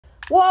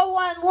Whoa,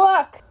 one,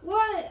 look.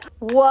 What?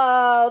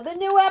 Whoa, the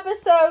new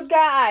episode,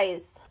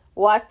 guys.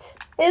 What?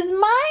 Is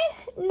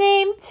mine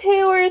name 2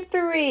 or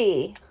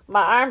 3?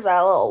 My arms are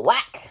a little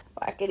whack.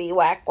 Whackity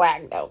whack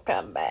whack, don't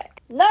come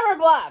back.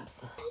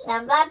 Numberblobs.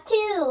 Numberblob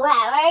 2,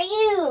 how are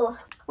you?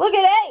 Look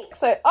at 8.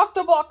 Say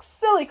Octoblock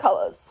silly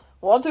colors.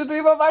 1, 2,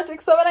 3, 4, 5,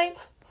 6, 7,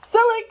 8.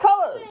 Silly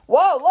colors.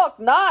 Whoa, look,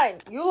 9.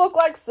 You look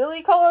like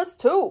silly colors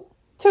too.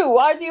 2,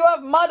 why do you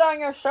have mud on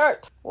your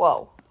shirt?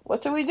 Whoa,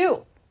 what should we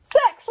do?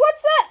 6,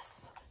 what's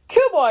this?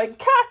 Cuboid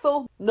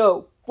castle.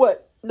 No, what?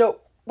 No,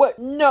 what?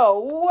 No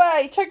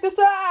way. Check this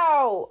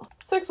out.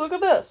 6, look at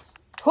this.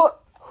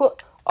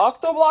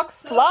 Octoblock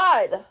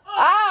slide.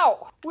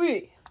 Ow.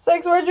 Wee.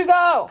 6, where'd you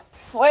go?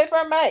 Wait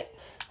for me.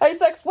 Hey,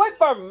 6, wait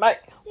for me.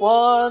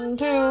 1,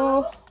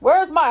 2.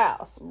 Where's my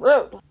house?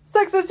 Rude.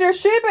 6, it's your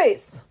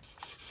sheepies.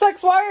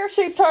 6, why are your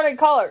sheep turning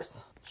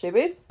colors?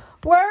 Sheepies?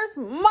 Where's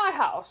my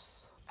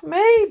house?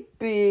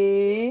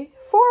 Maybe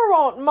 4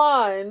 won't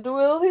mind,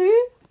 will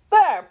he?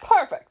 There,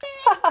 perfect.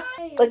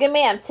 Look at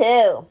me, I'm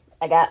 2.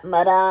 I got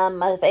mud on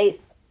my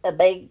face, a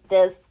big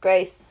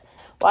disgrace.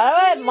 Why do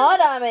I have mud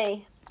on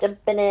me?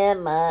 Jumping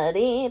in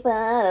muddy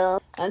puddle.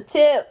 I'm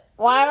 2.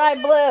 Why am I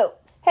blue?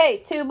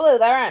 Hey, 2 blue,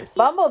 that rhymes.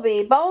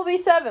 Bumblebee, Bumblebee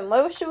 7,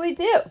 what should we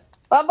do?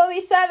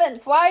 Bumblebee 7,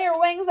 fly your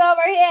wings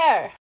over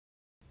here.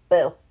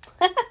 Boo.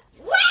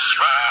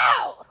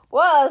 Wow!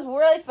 Whoa, that was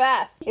really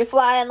fast. You're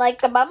flying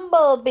like a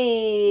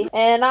bumblebee.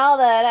 And all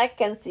that I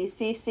can see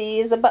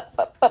is a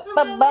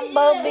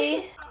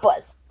bumblebee.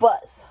 Buzz,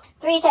 buzz.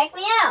 3, check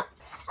me out.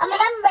 I'm a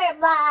number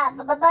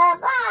blob.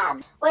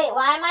 Wait,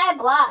 why am I a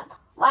blob?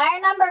 Why are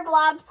number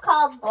blobs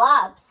called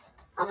blobs?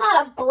 I'm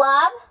not a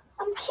blob.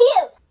 I'm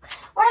cute.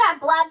 We're not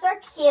blobs, we're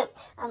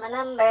cute. I'm a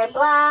number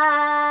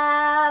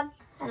blob.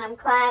 And I'm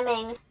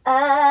climbing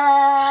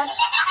up.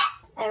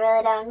 I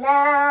really don't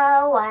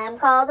know why I'm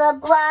called a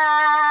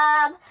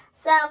blob.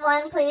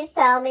 Someone please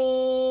tell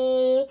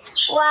me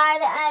why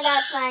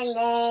that's my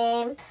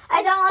name.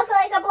 I don't look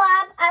like a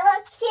blob. I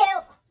look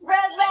cute.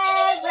 Rude.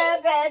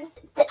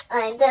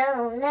 I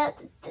don't know.